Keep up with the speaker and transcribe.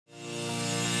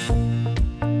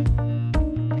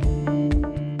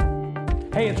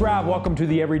Hey, it's Rav. Welcome to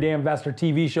the Everyday Investor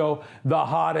TV show, the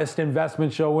hottest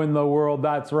investment show in the world.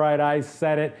 That's right, I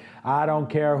said it. I don't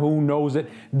care who knows it.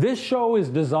 This show is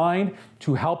designed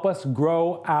to help us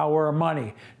grow our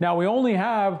money. Now, we only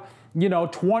have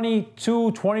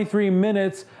 22, 23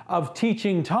 minutes of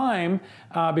teaching time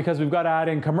because we've got to add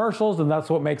in commercials, and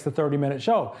that's what makes the 30-minute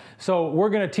show. So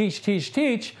we're going to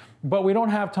teach, but we don't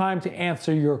have time to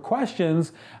answer your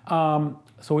questions. So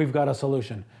we've got a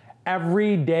solution.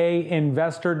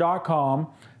 everydayinvestor.com.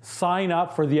 Sign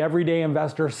up for the Everyday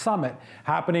Investor Summit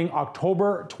happening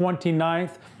October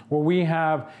 29th, where we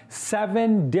have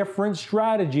 7 different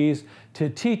strategies to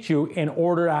teach you in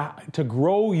order to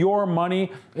grow your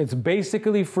money. It's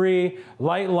basically free.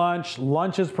 Light lunch,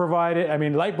 lunch is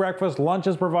provided. Light breakfast, lunch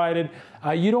is provided.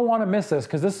 You don't want to miss this,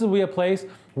 because this will be a place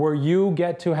where you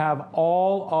get to have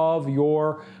all of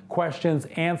your questions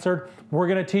answered. We're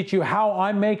going to teach you how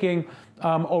I'm making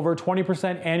over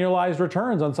 20% annualized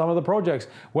returns on some of the projects,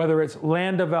 whether it's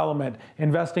land development,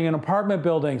 investing in apartment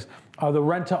buildings, the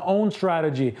rent-to-own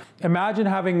strategy. Imagine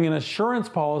having an insurance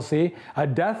policy, a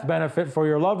death benefit for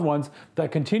your loved ones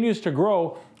that continues to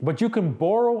grow, but you can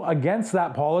borrow against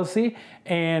that policy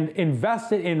and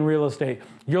invest it in real estate.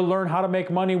 You'll learn how to make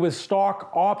money with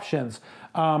stock options.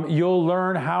 You'll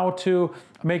learn how to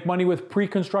make money with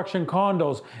pre-construction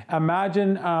condos.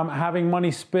 Imagine having money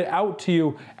spit out to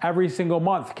you every single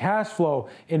month. Cash flow,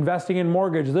 investing in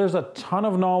mortgage. There's a ton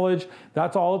of knowledge.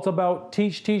 That's all it's about.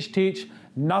 Teach.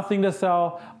 Nothing to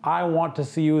sell. I want to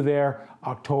see you there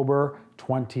October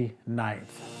 29th.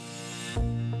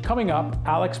 Coming up,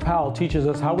 Alex Powell teaches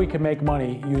us how we can make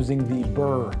money using the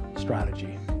BRRRR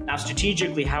strategy. Now,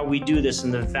 strategically, how we do this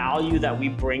and the value that we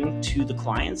bring to the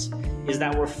clients is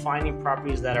that we're finding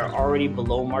properties that are already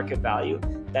below market value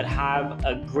that have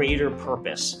a greater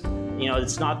purpose.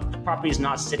 The property is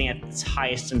not sitting at its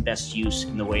highest and best use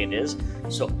in the way it is.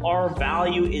 So our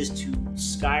value is to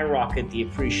skyrocket the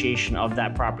appreciation of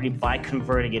that property by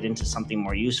converting it into something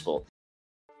more useful.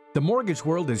 The mortgage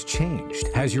world has changed.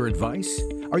 Has your advice?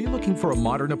 Are you looking for a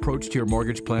modern approach to your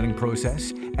mortgage planning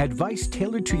process? Advice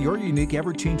tailored to your unique,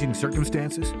 ever-changing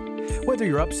circumstances? Whether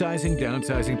you're upsizing,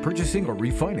 downsizing, purchasing, or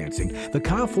refinancing, the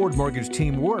Kyle Ford Mortgage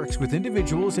team works with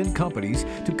individuals and companies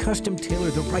to custom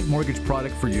tailor the right mortgage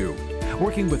product for you.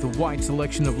 Working with a wide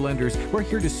selection of lenders, we're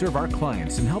here to serve our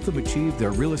clients and help them achieve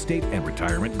their real estate and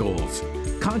retirement goals.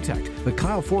 Contact the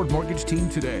Kyle Ford Mortgage team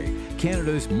today,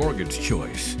 Canada's mortgage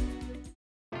choice.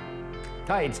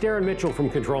 Hi, it's Darren Mitchell from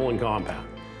Control and Compound.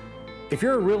 If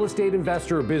you're a real estate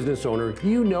investor or business owner,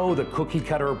 you know the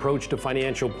cookie-cutter approach to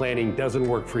financial planning doesn't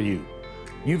work for you.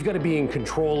 You've got to be in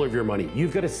control of your money.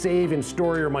 You've got to save and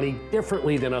store your money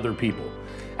differently than other people.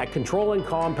 At Control and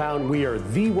Compound, we are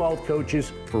the wealth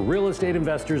coaches for real estate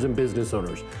investors and business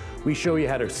owners. We show you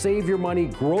how to save your money,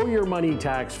 grow your money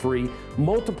tax-free,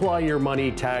 multiply your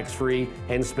money tax-free,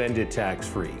 and spend it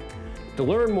tax-free. To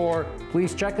learn more,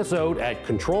 please check us out at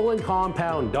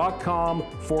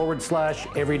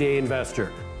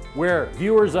controlandcompound.com/everydayinvestor, where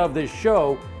viewers of this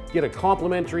show get a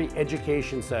complimentary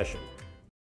education session.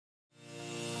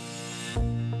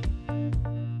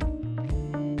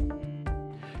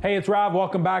 Hey, it's Rav.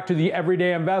 Welcome back to the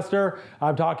Everyday Investor.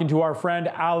 I'm talking to our friend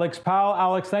Alex Powell.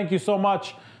 Alex, thank you so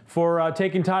much for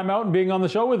taking time out and being on the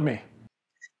show with me.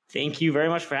 Thank you very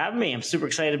much for having me. I'm super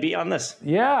excited to be on this.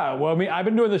 Yeah, well, I've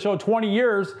been doing the show 20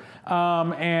 years,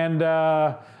 and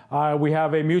we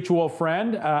have a mutual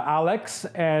friend, Alex,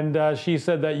 and she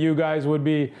said that you guys would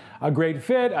be a great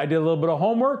fit. I did a little bit of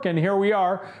homework, and here we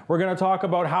are. We're going to talk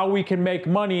about how we can make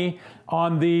money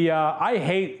on the, I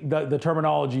hate the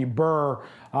terminology BRRRR.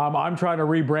 I'm trying to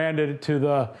rebrand it to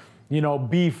the,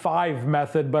 B5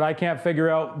 method, but I can't figure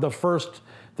out the first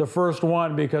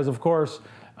one because, of course,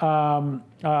 the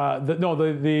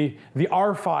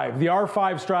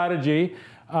R5 strategy,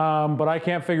 but I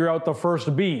can't figure out the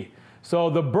first B. So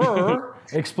the BRRRR,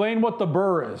 explain what the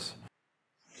BRRRR is.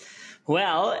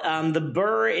 Well, the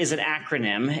BRRRR is an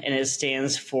acronym, and it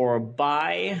stands for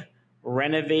buy,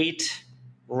 renovate,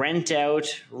 rent out,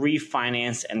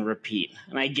 refinance, and repeat.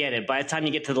 And I get it. By the time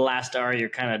you get to the last R, you're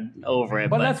kind of over it.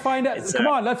 But let's find out. Come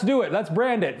on, let's do it. Let's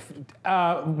brand it.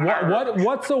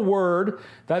 What's a word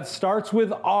that starts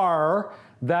with R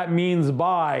that means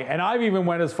buy? And I've even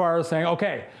went as far as saying,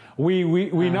 okay, we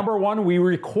number one, we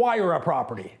require a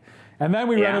property. And then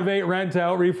we renovate, rent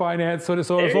out, refinance, so it's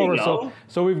over.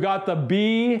 So we've got the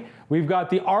B, we've got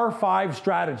the R5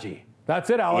 strategy.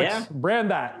 That's it, Alex. Yeah. Brand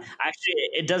that. Actually,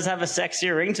 it does have a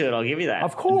sexier ring to it. I'll give you that.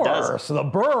 Of course. The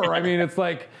BRRRR. I mean, it's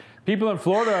like People in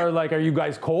Florida are like, are you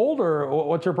guys cold or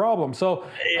what's your problem? So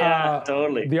yeah,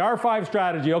 totally. The R5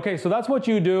 strategy. Okay, so that's what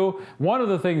you do. One of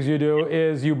the things you do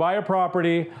is you buy a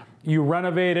property, you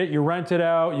renovate it, you rent it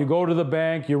out, you go to the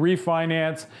bank, you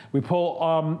refinance. We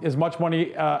pull as much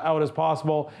money out as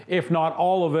possible, if not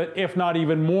all of it, if not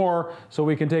even more, so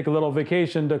we can take a little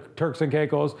vacation to Turks and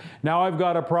Caicos. Now I've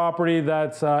got a property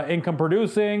that's income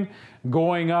producing,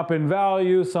 going up in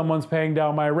value, someone's paying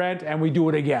down my rent, and we do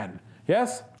it again.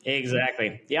 Yes?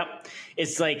 Exactly. Yep.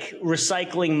 It's like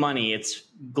recycling money. It's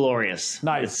glorious.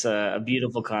 Nice. It's a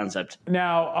beautiful concept.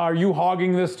 Now, are you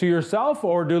hogging this to yourself,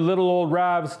 or do little old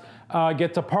Ravs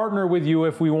get to partner with you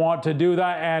if we want to do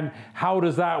that? And how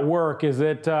does that work? Is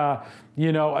it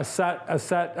you know, a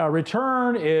set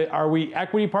return? Are we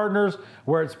equity partners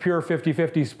where it's pure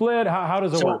 50-50 split? How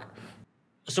does it work?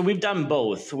 So we've done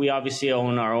both. We obviously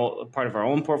own part of our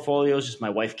own portfolios, just my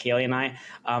wife, Kaylee, and I,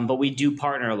 but we do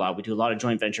partner a lot. We do a lot of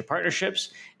joint venture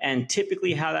partnerships. And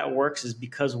typically how that works is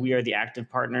because we are the active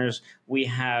partners, we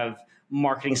have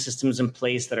marketing systems in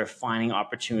place that are finding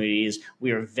opportunities.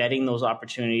 We are vetting those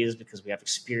opportunities because we have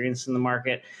experience in the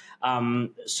market.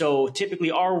 So typically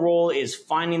our role is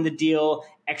finding the deal,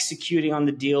 executing on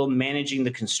the deal, managing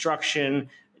the construction,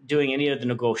 doing any of the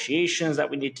negotiations that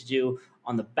we need to do,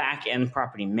 on the back end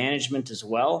property management as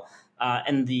well.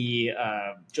 And the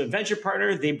joint venture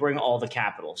partner, they bring all the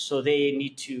capital. So they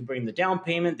need to bring the down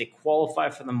payment, they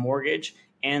qualify for the mortgage,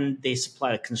 and they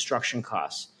supply the construction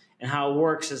costs. And how it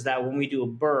works is that when we do a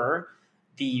BRRRR,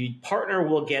 the partner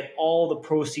will get all the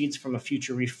proceeds from a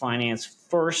future refinance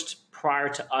first prior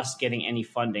to us getting any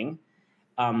funding.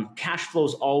 Cash flow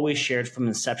is always shared from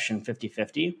inception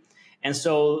 50-50. And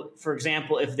so, for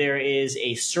example, if there is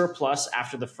a surplus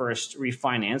after the first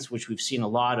refinance, which we've seen a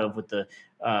lot of with the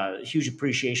huge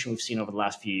appreciation we've seen over the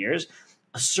last few years,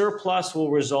 a surplus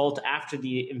will result after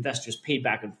the investors paid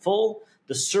back in full.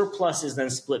 The surplus is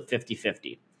then split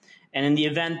 50-50. And in the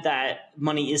event that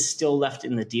money is still left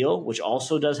in the deal, which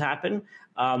also does happen,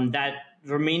 that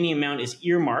remaining amount is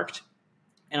earmarked.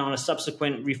 And on a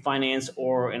subsequent refinance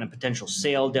or in a potential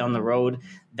sale down the road,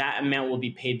 that amount will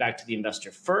be paid back to the investor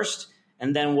first,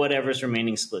 and then whatever's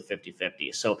remaining split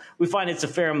 50-50. So we find it's a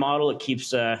fair model. It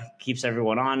keeps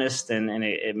everyone honest, and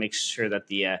it makes sure that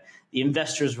the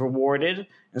investor is rewarded,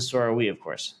 and so are we, of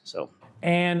course. So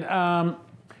and how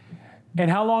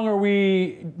long are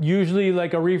we usually,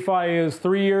 like a refi is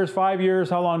 3 years, 5 years?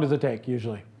 How long does it take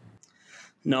usually?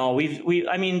 No,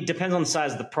 I mean, depends on the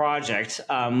size of the project.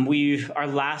 Our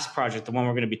last project, the one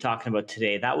we're going to be talking about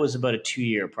today, that was about a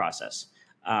 2-year process.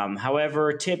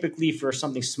 However, typically for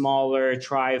something smaller,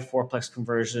 fourplex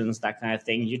conversions, that kind of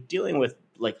thing, you're dealing with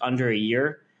like under a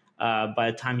year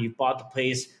by the time you've bought the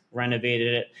place,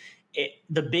 renovated it.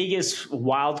 The biggest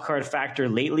wild card factor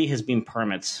lately has been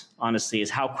permits, honestly, is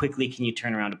how quickly can you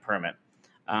turn around a permit.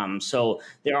 So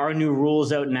there are new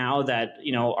rules out now that,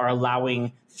 you know, are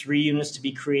allowing 3 units to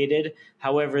be created.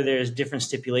 However, there's different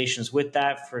stipulations with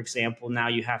that. For example, now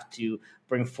you have to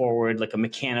bring forward like a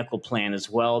mechanical plan as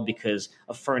well, because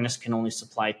a furnace can only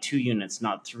supply 2 units,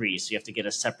 not 3. So you have to get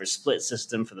a separate split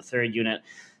system for the 3rd unit.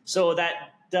 So that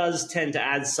does tend to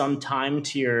add some time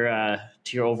to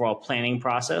your overall planning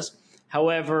process.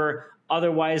 However,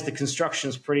 otherwise the construction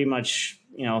is pretty much,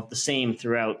 you know, the same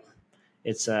throughout.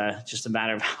 It's just a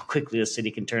matter of how quickly the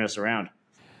city can turn us around.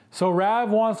 So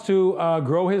Rav wants to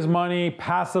grow his money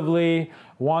passively,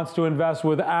 wants to invest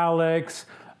with Alex.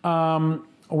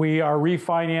 We are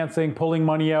refinancing, pulling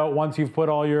money out once you've put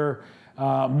all your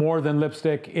more than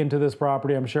lipstick into this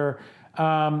property, I'm sure.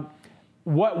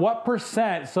 What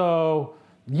percent? So,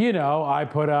 you know, I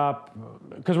put up,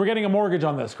 because we're getting a mortgage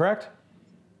on this, correct?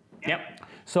 Yep.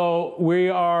 So we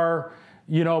are,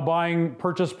 you know, buying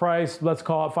purchase price, let's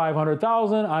call it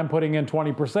 $500,000. I'm putting in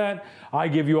 20%. I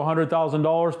give you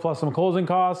 $100,000 plus some closing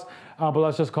costs, but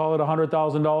let's just call it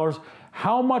 $100,000.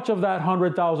 How much of that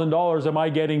 $100,000 am I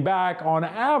getting back on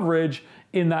average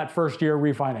in that first year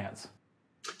refinance?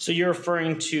 So you're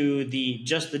referring to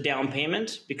just the down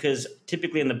payment, because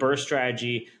typically in the BRRRR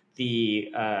strategy,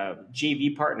 the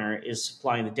JV partner is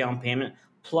supplying the down payment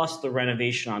plus the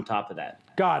renovation on top of that.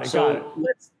 Got it. So got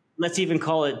it. Let's even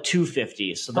call it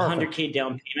 250. So the Perfect. $100K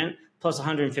down payment plus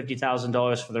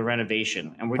 $150,000 for the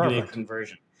renovation, and we're doing a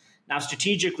conversion. Now,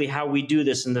 strategically, how we do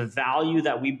this and the value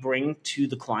that we bring to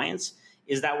the clients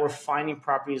is that we're finding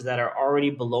properties that are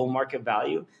already below market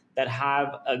value that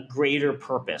have a greater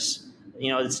purpose.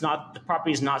 You know, it's not, the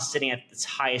property is not sitting at its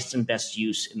highest and best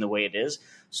use in the way it is.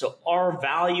 So our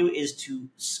value is to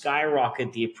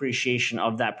skyrocket the appreciation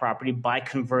of that property by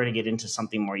converting it into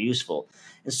something more useful.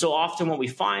 And so often what we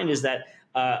find is that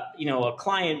a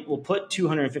client will put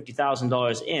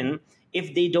 $250,000 in.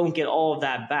 If they don't get all of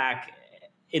that back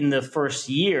in the first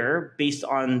year, based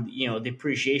on the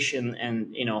appreciation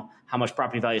and how much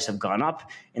property values have gone up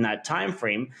in that time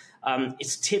frame,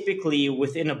 it's typically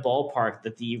within a ballpark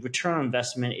that the return on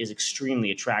investment is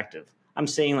extremely attractive. I'm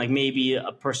saying like maybe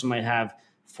a person might have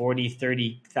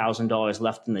 $40,000-$30,000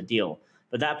 left in the deal,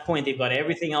 but at that point they've got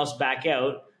everything else back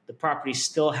out. The property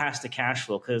still has to cash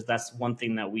flow, because that's one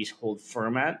thing that we hold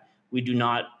firm at. We do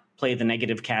not play the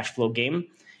negative cash flow game.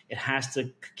 It has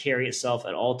to carry itself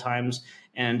at all times.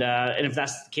 And if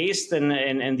that's the case, then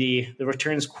the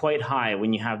return's quite high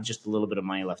when you have just a little bit of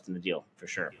money left in the deal, for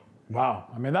sure. Wow,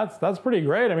 I mean that's pretty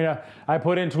great. I mean, I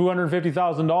put in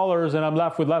 $250,000 and I'm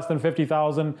left with less than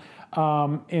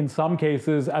 $50,000 in some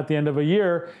cases at the end of a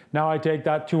year. Now I take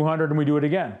that 200 and we do it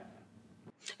again.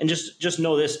 And just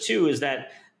know this too, is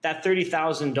that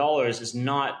 $30,000 is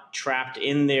not trapped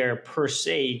in there per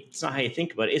se. It's not how you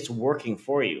think about it. It's working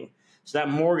for you. So that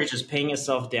mortgage is paying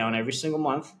itself down every single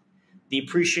month. The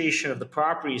appreciation of the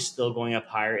property is still going up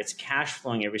higher. It's cash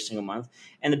flowing every single month.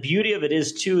 And the beauty of it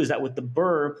is too, is that with the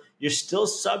BRRRR, you're still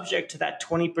subject to that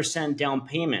 20% down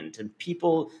payment. And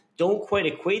people don't quite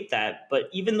equate that. But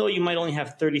even though you might only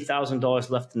have $30,000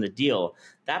 left in the deal,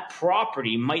 that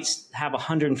property might have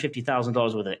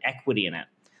 $150,000 worth of equity in it.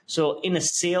 So in a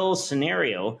sales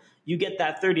scenario, you get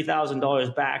that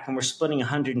 $30,000 back, and we're splitting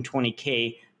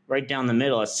 $120K right down the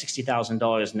middle at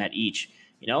 $60,000 net each.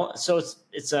 So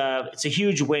it's a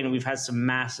huge win. We've had some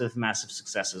massive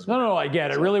successes. No, I get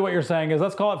it. Really, what you're saying is,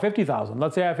 let's call it $50,000.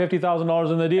 Let's say I have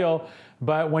 $50,000 in the deal,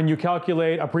 but when you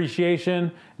calculate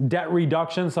appreciation, debt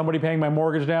reduction, somebody paying my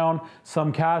mortgage down,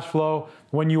 some cash flow,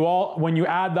 when you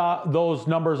add those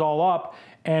numbers all up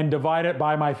and divide it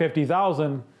by my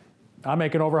 $50,000. I'm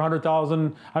making over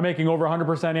 100,000. I'm making over 100%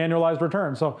 annualized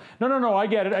return. So no, I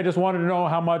get it. I just wanted to know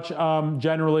how much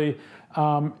generally,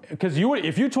 because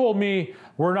if you told me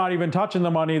we're not even touching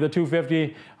the money, the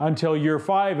 250 until year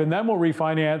 5, and then we'll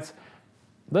refinance.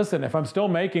 Listen, if I'm still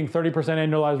making 30%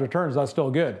 annualized returns, that's still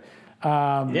good.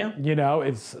 Yeah.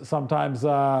 It's sometimes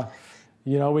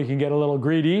we can get a little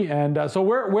greedy, and so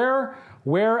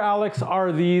where, Alex,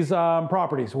 are these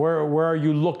properties? Where are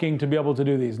you looking to be able to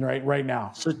do these right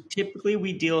now? So typically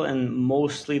we deal in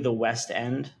mostly the west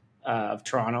end of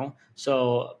Toronto.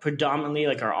 So predominantly,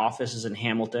 like, our office is in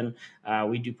Hamilton.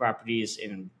 We do properties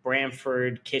in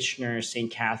Brantford, Kitchener,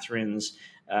 St. Catharines,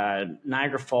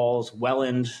 Niagara Falls,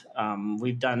 Welland.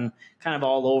 We've done kind of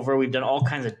all over. We've done all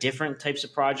kinds of different types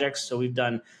of projects. So we've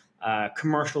done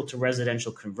commercial to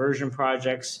residential conversion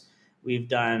projects. We've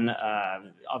done,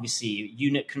 obviously,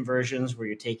 unit conversions where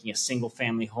you're taking a single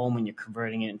family home and you're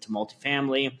converting it into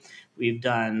multifamily. We've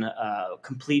done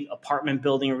complete apartment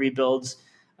building rebuilds.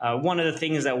 One of the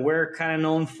things that we're kind of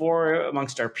known for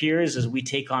amongst our peers is we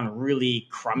take on really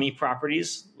crummy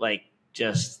properties, like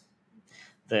just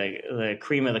the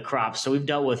cream of the crop. So we've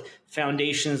dealt with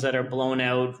foundations that are blown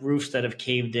out, roofs that have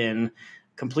caved in,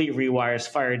 complete rewires,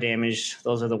 fire damage.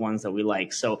 Those are the ones that we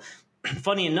like. So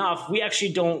funny enough, we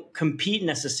actually don't compete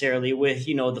necessarily with,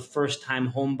 the first-time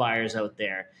home buyers out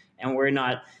there. And we're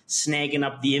not snagging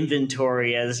up the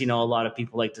inventory, as, a lot of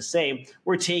people like to say.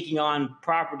 We're taking on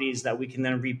properties that we can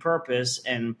then repurpose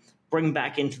and bring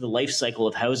back into the life cycle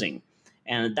of housing.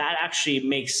 And that actually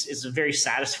it's a very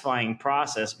satisfying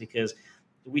process, because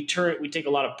we take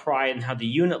a lot of pride in how the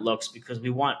unit looks, because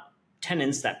we want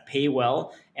tenants that pay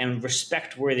well and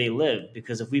respect where they live.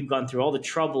 Because if we've gone through all the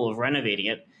trouble of renovating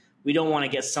it, we don't want to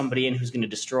get somebody in who's going to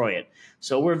destroy it.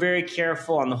 So we're very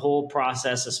careful on the whole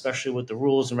process, especially with the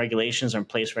rules and regulations are in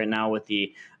place right now with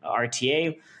the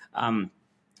RTA.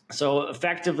 So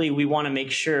effectively, we want to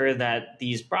make sure that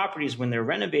these properties, when they're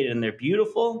renovated and they're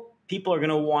beautiful, people are going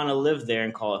to want to live there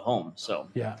and call it home. So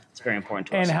yeah, it's very important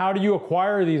to us. And how do you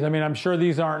acquire these? I mean, I'm sure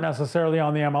these aren't necessarily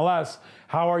on the MLS.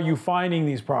 How are you finding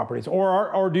these properties?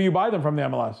 Or do you buy them from the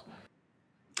MLS?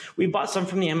 We bought some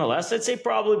from the MLS. I'd say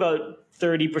probably about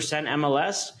 30%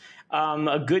 MLS.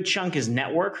 A good chunk is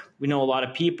network. We know a lot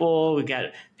of people. We've got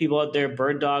people out there,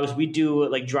 bird dogs. We do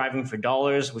like driving for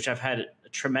dollars, which I've had a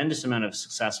tremendous amount of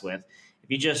success with. If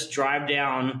you just drive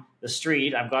down the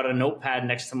street, I've got a notepad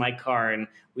next to my car, and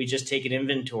we just take an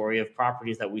inventory of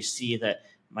properties that we see that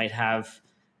might have,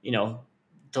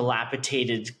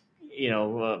 dilapidated,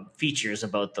 features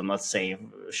about them. Let's say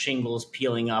shingles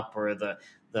peeling up, or the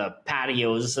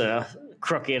patios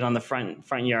crooked on the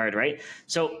front yard, right?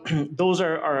 So those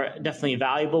are definitely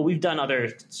valuable. We've done other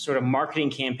sort of marketing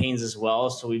campaigns as well.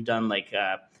 So we've done like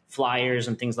flyers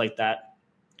and things like that,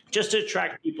 just to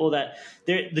attract people. That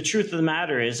the truth of the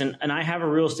matter is, and I have a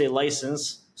real estate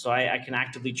license, so I can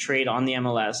actively trade on the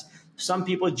MLS. some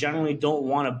people generally don't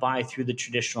want to buy through the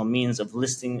traditional means of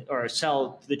listing or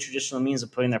sell through the traditional means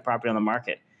of putting their property on the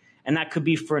market. And that could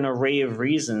be for an array of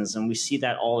reasons. And we see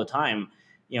that all the time.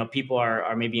 You know, people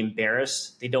are maybe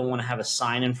embarrassed. They don't want to have a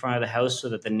sign in front of the house so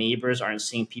that the neighbors aren't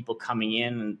seeing people coming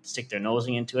in and stick their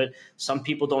nosing into it. Some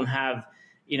people don't have,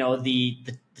 you know, the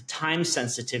time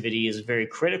sensitivity is very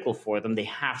critical for them. They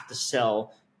have to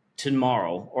sell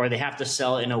tomorrow, or they have to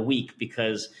sell in a week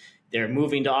because they're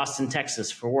moving to Austin,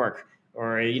 Texas for work,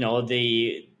 or, you know,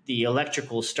 the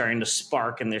electrical is starting to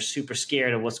spark and they're super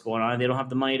scared of what's going on. They don't have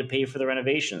the money to pay for the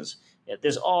renovations.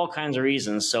 There's all kinds of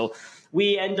reasons. So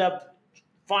we end up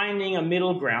finding a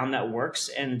middle ground that works.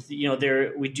 And, you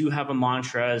know, we do have a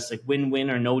mantra, it's like win-win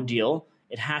or no deal.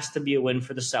 It has to be a win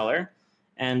for the seller.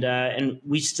 And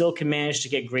we still can manage to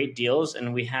get great deals,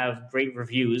 and we have great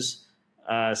reviews.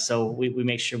 So we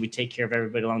make sure we take care of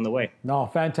everybody along the way. No,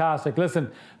 fantastic.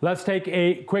 Listen, let's take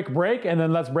a quick break, and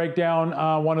then let's break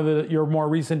down one of your more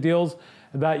recent deals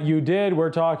that you did. We're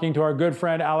talking to our good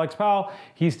friend Alex Powell.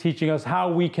 He's teaching us how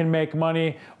we can make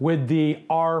money with the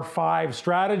BRRRR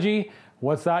Strategy.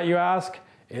 What's that, you ask?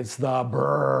 It's the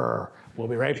BRRRR. We'll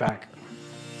be right back.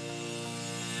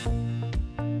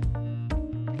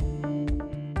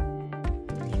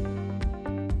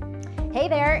 Hey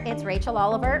there, it's Rachel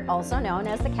Oliver, also known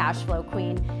as the Cash Flow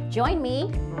Queen. Join me,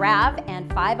 Rav,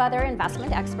 and 5 other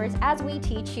investment experts as we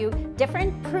teach you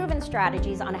different proven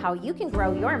strategies on how you can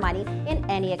grow your money in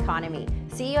any economy.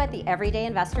 See you at the Everyday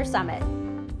Investor Summit.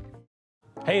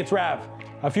 Hey, it's Rav.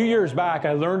 A few years back,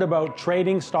 I learned about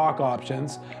trading stock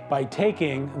options by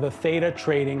taking the Theta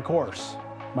Trading course.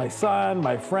 My son,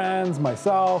 my friends,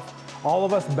 myself, all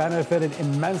of us benefited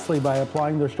immensely by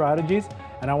applying their strategies,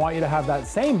 and I want you to have that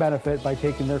same benefit by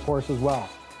taking their course as well.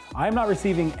 I'm not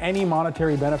receiving any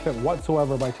monetary benefit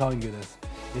whatsoever by telling you this.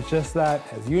 It's just that,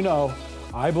 as you know,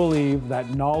 I believe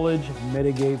that knowledge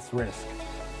mitigates risk.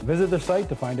 Visit their site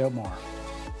to find out more.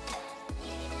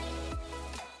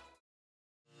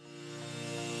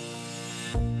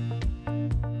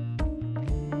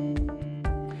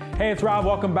 Hey, it's Rob.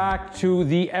 Welcome back to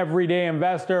the Everyday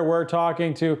Investor. We're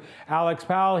talking to Alex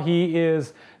Powell. He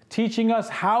is teaching us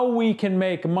how we can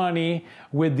make money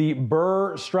with the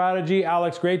BRRRR Strategy.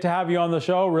 Alex, great to have you on the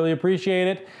show. Really appreciate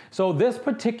it. So this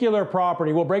particular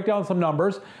property, we'll break down some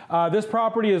numbers. This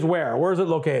property is where? Where is it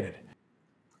located?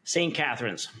 St.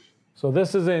 Catharines. So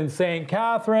this is in St.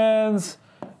 Catharines,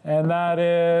 and that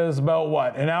is about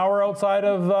what? An hour outside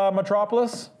of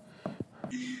Metropolis?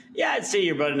 Yeah, I'd say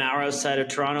you're about an hour outside of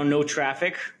Toronto. No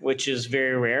traffic, which is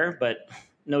very rare, but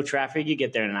no traffic, you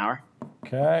get there in an hour.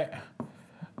 Okay.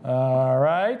 All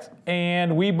right.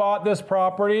 And we bought this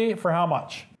property for how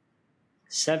much?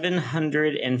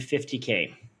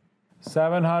 $750K.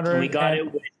 700. And we got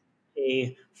it with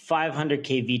a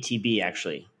 $500K VTB,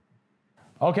 actually.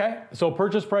 Okay. So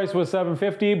purchase price was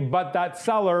 $750, but that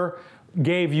seller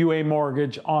gave you a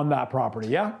mortgage on that property,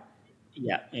 yeah?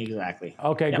 Yeah, exactly.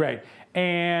 Okay, yep. Great.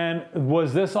 And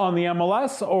was this on the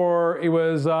MLS or it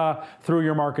was through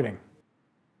your marketing?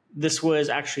 This was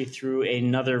actually through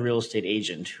another real estate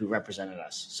agent who represented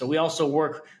us. So we also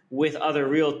work with other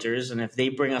realtors, and if they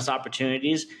bring us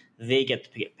opportunities, they get to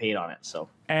get paid on it. So.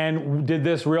 And did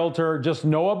this realtor just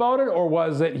know about it, or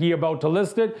was it he about to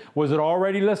list it? Was it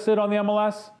already listed on the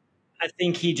MLS? I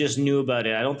think he just knew about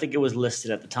it. I don't think it was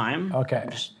listed at the time. Okay.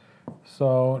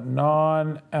 So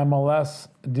non-MLS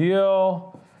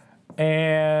deal.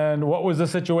 And what was the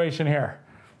situation here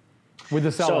with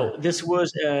the seller? So this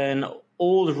was an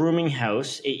old rooming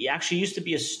house. It actually used to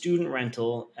be a student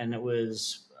rental, and it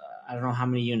was, I don't know how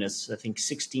many units, I think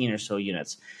 16 or so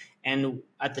units. And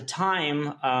at the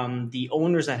time, the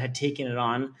owners that had taken it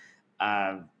on,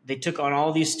 they took on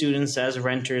all these students as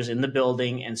renters in the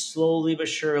building, and slowly but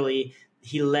surely,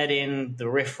 he let in the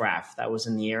riffraff that was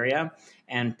in the area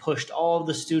and pushed all of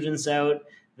the students out.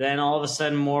 Then all of a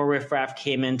sudden, more riffraff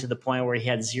came in to the point where he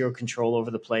had zero control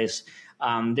over the place.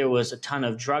 There was a ton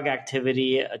of drug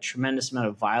activity, a tremendous amount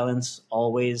of violence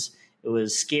always. It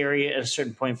was scary at a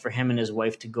certain point for him and his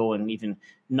wife to go and even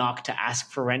knock to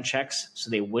ask for rent checks, so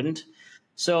they wouldn't.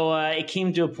 So it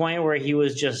came to a point where he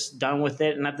was just done with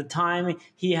it. And at the time,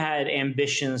 he had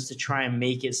ambitions to try and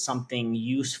make it something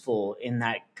useful in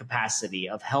that capacity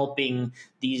of helping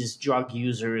these drug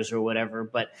users or whatever.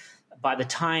 But by the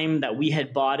time that we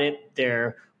had bought it,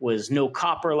 there was no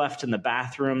copper left in the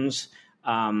bathrooms.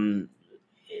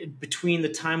 Between the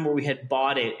time where we had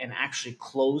bought it and actually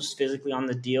closed physically on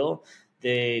the deal,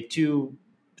 the 2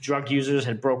 drug users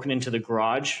had broken into the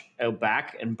garage out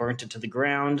back and burnt it to the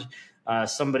ground.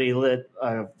 Somebody lit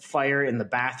a fire in the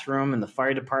bathroom and the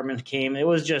fire department came. It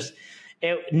was just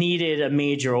It needed a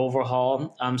major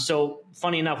overhaul. So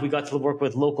funny enough, we got to work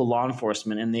with local law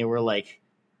enforcement, and they were like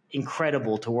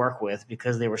incredible to work with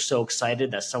because they were so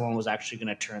excited that someone was actually going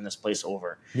to turn this place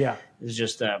over. Yeah. It was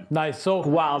just a nice. So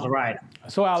wild ride.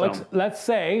 So Alex, let's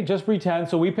say, just pretend,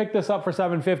 so we picked this up for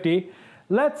 $750.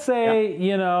 Let's say,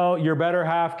 you know, your better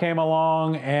half came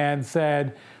along and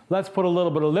said, let's put a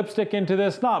little bit of lipstick into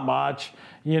this, not much,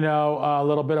 you know, a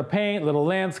little bit of paint, little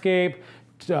landscape,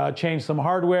 change some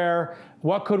hardware.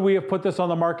 What could we have put this on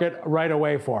the market right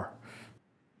away for?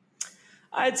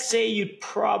 I'd say you'd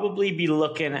probably be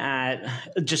looking at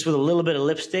just with a little bit of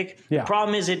lipstick. Yeah. The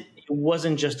problem is it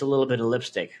wasn't just a little bit of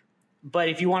lipstick. But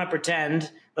if you want to pretend,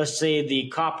 let's say the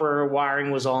copper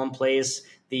wiring was all in place,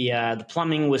 the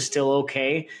plumbing was still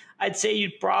okay, I'd say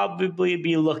you'd probably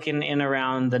be looking in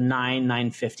around the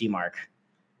 $950 mark.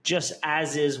 Just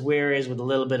as is, where is with a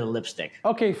little bit of lipstick.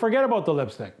 Okay, forget about the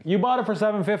lipstick. You bought it for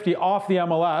 $750 off the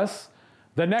MLS.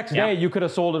 The next day you could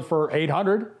have sold it for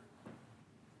 $800.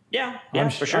 Yeah,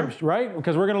 for sure. Right?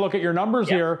 Because we're going to look at your numbers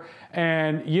here,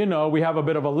 and, you know, we have a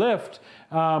bit of a lift,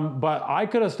 but I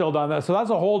could have still done that. So that's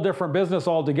a whole different business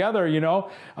altogether, you know.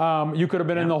 You could have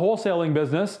been in the wholesaling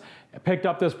business, picked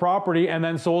up this property, and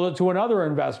then sold it to another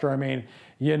investor. I mean,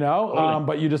 you know, totally.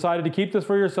 But you decided to keep this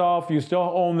for yourself. You still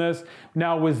own this.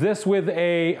 Now, was this with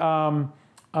a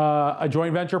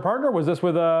joint venture partner? Was this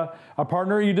with a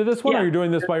partner you did this one, or are you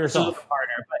doing this by yourself? This is a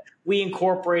partner, but we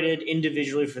incorporated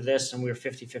individually for this, and we were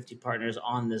 50-50 partners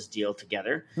on this deal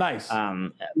together. Nice.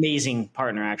 Amazing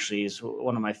partner, actually. He's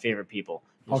one of my favorite people.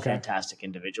 He's a fantastic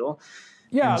individual.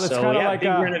 Yeah, that's kind of like big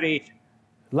renovation.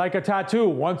 Like a tattoo.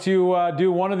 Once you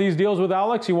do one of these deals with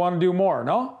Alex, you want to do more,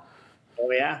 no?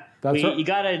 Oh, yeah. You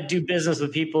got to do business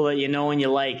with people that you know and you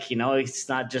like. You know, it's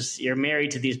not just you're married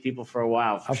to these people for a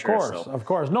while. Of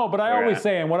course. No, but I always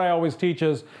say, and what I always teach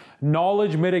is,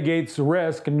 knowledge mitigates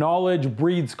risk. Knowledge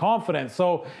breeds confidence.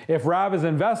 So if Rav is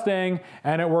investing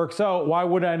and it works out, why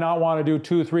would I not want to do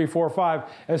 2, 3, 4, 5?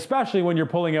 Especially when you're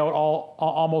pulling out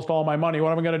almost all my money.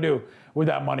 What am I going to do with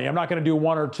that money? I'm not going to do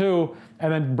 1 or 2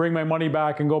 and then bring my money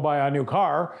back and go buy a new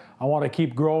car. I want to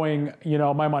keep growing, you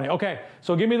know, my money. Okay,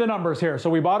 so give me the numbers here. So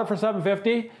we bought it for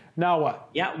 $750. Now what?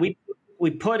 Yeah, we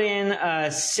put in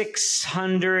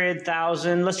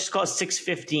 600,000. Let's just call it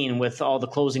 615 with all the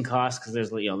closing costs because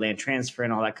there's, you know, land transfer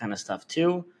and all that kind of stuff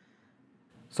too.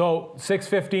 So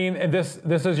 615, and this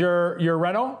is your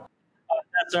reno?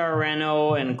 That's our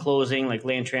reno and closing, like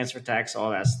land transfer tax, all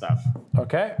that stuff.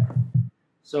 Okay.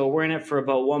 So we're in it for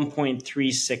about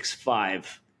 1.365.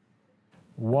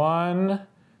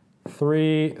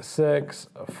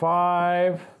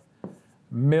 $1.365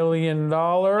 million.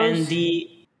 And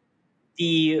the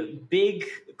big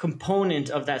component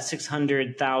of that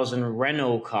 600,000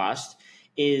 reno cost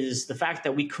is the fact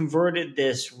that we converted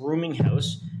this rooming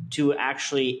house to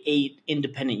actually 8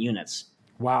 independent units.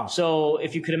 Wow. So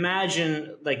if you could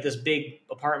imagine, like, this big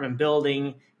apartment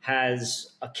building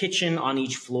has a kitchen on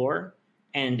each floor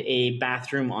and a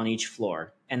bathroom on each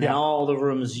floor. And then all the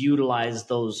rooms utilize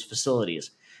those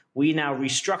facilities. We now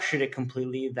restructured it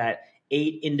completely that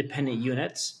 8 independent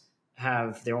units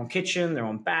have their own kitchen, their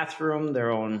own bathroom,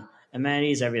 their own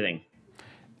amenities, everything.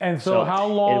 And so how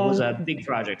long? It was a big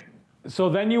project. So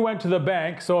then you went to the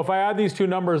bank. So if I add these two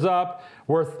numbers up,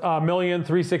 worth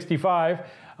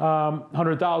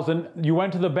 $1,365,000, you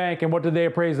went to the bank, and what did they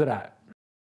appraise it at?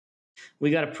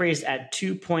 We got appraised at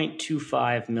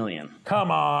 $2.25 million.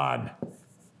 Come on.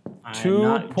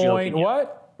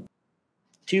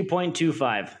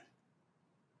 2.25.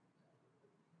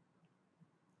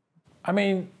 I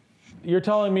mean, you're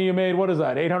telling me you made, what is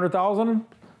that, 800,000?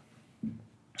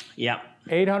 Yeah.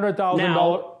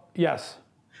 $800,000. Yes.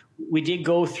 We did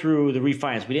go through the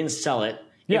refinance. We didn't sell it.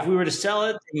 Yeah. If we were to sell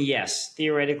it, then yes,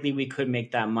 theoretically we could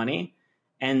make that money.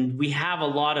 And we have a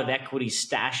lot of equity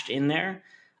stashed in there.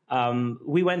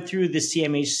 We went through the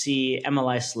CMHC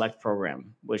MLI Select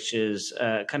program, which is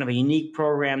kind of a unique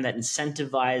program that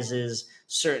incentivizes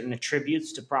certain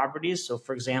attributes to properties. So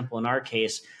for example, in our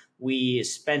case, we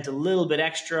spent a little bit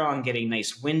extra on getting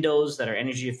nice windows that are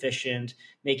energy efficient,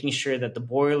 making sure that the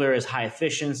boiler is high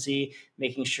efficiency,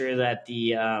 making sure that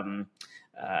the,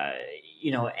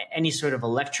 any sort of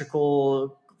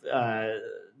electrical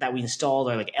that we installed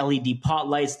are like LED pot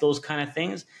lights, those kind of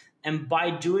things. And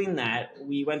by doing that,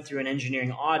 we went through an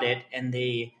engineering audit, and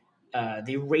they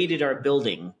rated our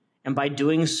building. And by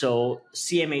doing so,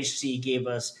 CMHC gave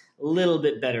us a little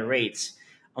bit better rates.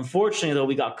 Unfortunately, though,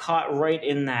 we got caught right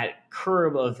in that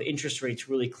curve of interest rates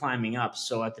really climbing up.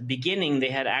 So at the beginning, they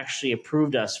had actually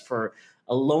approved us for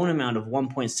a loan amount of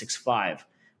 1.65,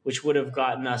 which would have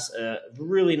gotten us a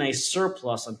really nice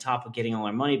surplus on top of getting all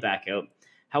our money back out.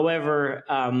 However,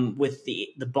 with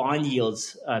the bond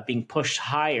yields being pushed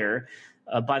higher,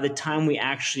 by the time we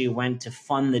actually went to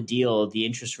fund the deal, the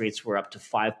interest rates were up to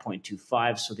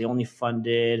 5.25. So they only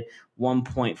funded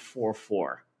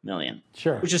 1.44 million.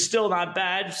 Sure. Which is still not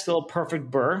bad, still a perfect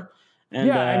BRRRR. And,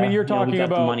 yeah, I mean, you're talking we got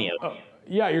about the money out.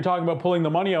 Yeah, you're talking about pulling the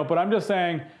money out, but I'm just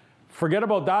saying, forget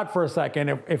about that for a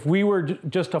second. If we were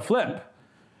just to flip,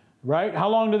 right? How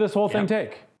long did this whole thing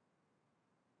take?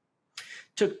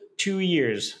 Took 2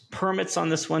 years. Permits on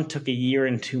this one took 1 year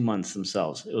and 2 months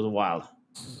themselves. It was wild.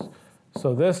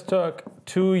 So this took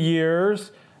 2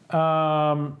 years.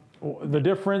 The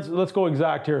difference, let's go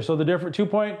exact here. So the difference,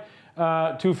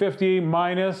 250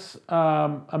 minus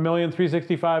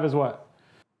 1,365,000 is what?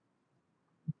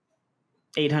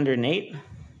 808.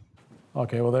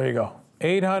 Okay, well, there you go.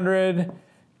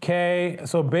 800K.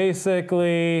 So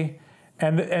basically,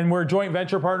 and we're joint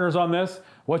venture partners on this.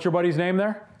 What's your buddy's name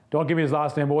there? Don't give me his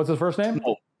last name, but what's his first name?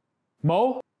 Mo.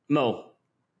 Mo? Mo.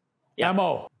 Yeah.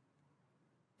 M-O.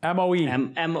 M-O-E.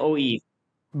 M-O-E.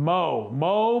 Mo.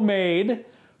 Mo made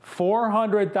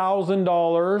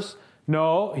 $400,000.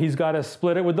 No, he's got to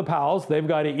split it with the pals. They've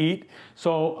got to eat.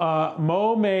 So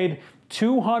Mo made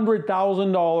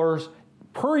 $200,000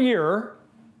 per year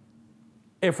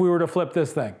if we were to flip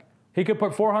this thing. He could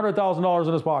put $400,000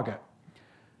 in his pocket.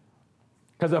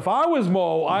 Because if I was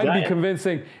Mo, I'd be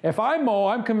convincing, if I'm Mo,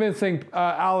 I'm convincing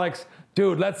Alex,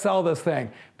 dude, let's sell this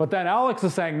thing. But then Alex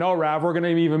is saying, no, Rav, we're going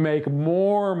to even make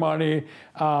more money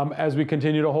as we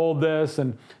continue to hold this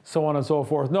and so on and so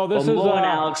forth. No, this is... Mo and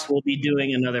Alex will be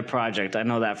doing another project. I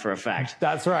know that for a fact.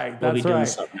 That's right. That's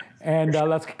right. And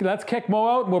let's kick Mo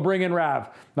out and we'll bring in Rav.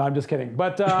 No, I'm just kidding.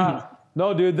 But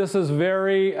no, dude, this is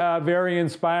very, very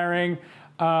inspiring.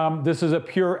 This is a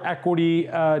pure equity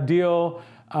deal.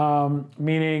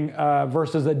 Meaning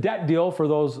versus a debt deal for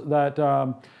those that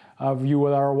of you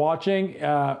that are watching.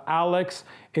 Alex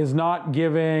is not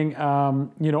giving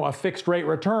a fixed rate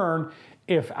return.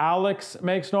 If Alex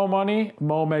makes no money,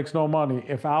 Mo makes no money.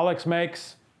 If Alex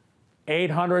makes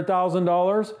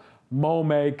 $800,000, Mo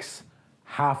makes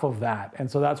half of that, and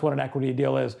so that's what an equity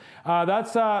deal is.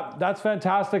 That's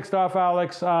fantastic stuff,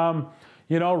 Alex.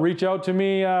 Reach out to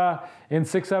me in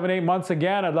 6, 7, 8 months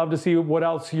again. I'd love to see what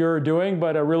else you're doing,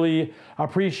 but I really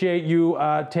appreciate you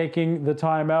taking the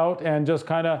time out and just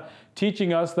kind of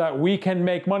teaching us that we can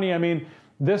make money. I mean,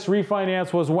 this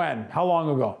refinance was when? How long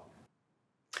ago?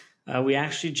 We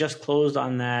actually just closed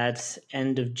on that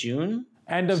end of June.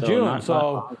 End of June.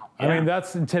 I mean,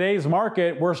 that's in today's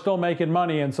market, we're still making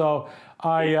money. And so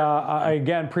I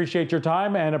again, appreciate your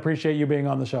time and appreciate you being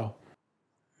on the show.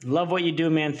 Love what you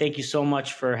do, man. Thank you so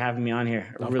much for having me on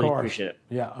here. I really appreciate it.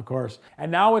 Yeah, of course.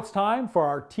 And now it's time for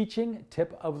our teaching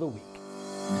tip of the week.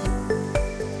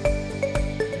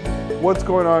 What's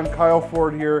going on? Kyle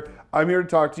Ford here. I'm here to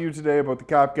talk to you today about the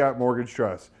CapGap Mortgage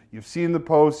Trust. You've seen the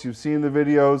posts, you've seen the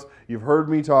videos, you've heard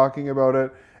me talking about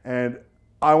it, and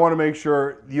I want to make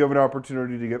sure you have an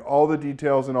opportunity to get all the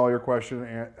details and all your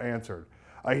questions answered.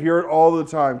 I hear it all the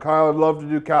time. Kyle, I'd love to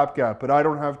do CapGap, but I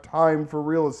don't have time for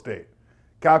real estate.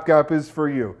 CapGap is for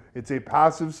you. It's a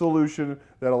passive solution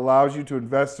that allows you to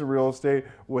invest in real estate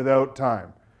without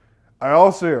time. I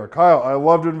also hear, Kyle, I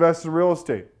love to invest in real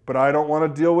estate, but I don't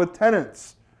want to deal with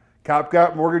tenants.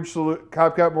 CapGap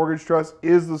Mortgage Trust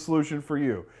is the solution for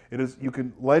you. You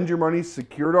can lend your money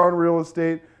secured on real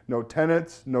estate, no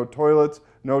tenants, no toilets,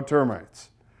 no termites.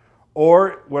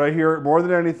 Or what I hear more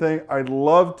than anything, I'd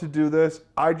love to do this,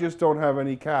 I just don't have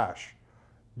any cash.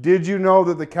 Did you know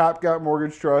that the CapGap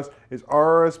Mortgage Trust is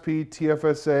RRSP,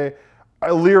 TFSA,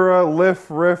 ILIRA, LIF,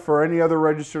 RIF, or any other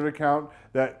registered account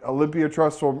that Olympia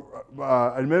Trust will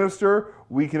administer?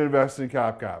 We can invest in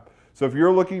CapGap. So if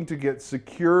you're looking to get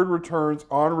secured returns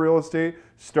on real estate,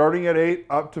 starting at 8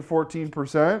 up to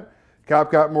 14%,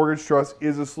 CapGap Mortgage Trust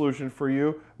is a solution for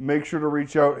you. Make sure to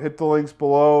reach out, hit the links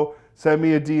below, send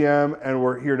me a DM, and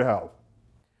we're here to help.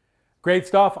 Great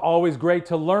stuff. Always great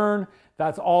to learn.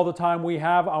 That's all the time we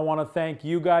have. I want to thank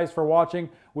you guys for watching.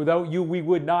 Without you, we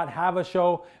would not have a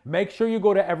show. Make sure you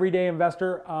go to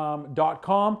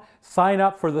everydayinvestor.com. Sign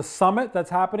up for the summit that's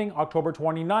happening October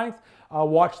 29th.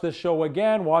 Watch this show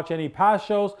again. Watch any past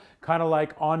shows, kind of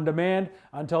like on demand.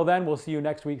 Until then, we'll see you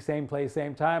next week, same place,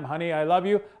 same time. Honey, I love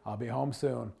you. I'll be home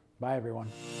soon. Bye,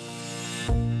 everyone.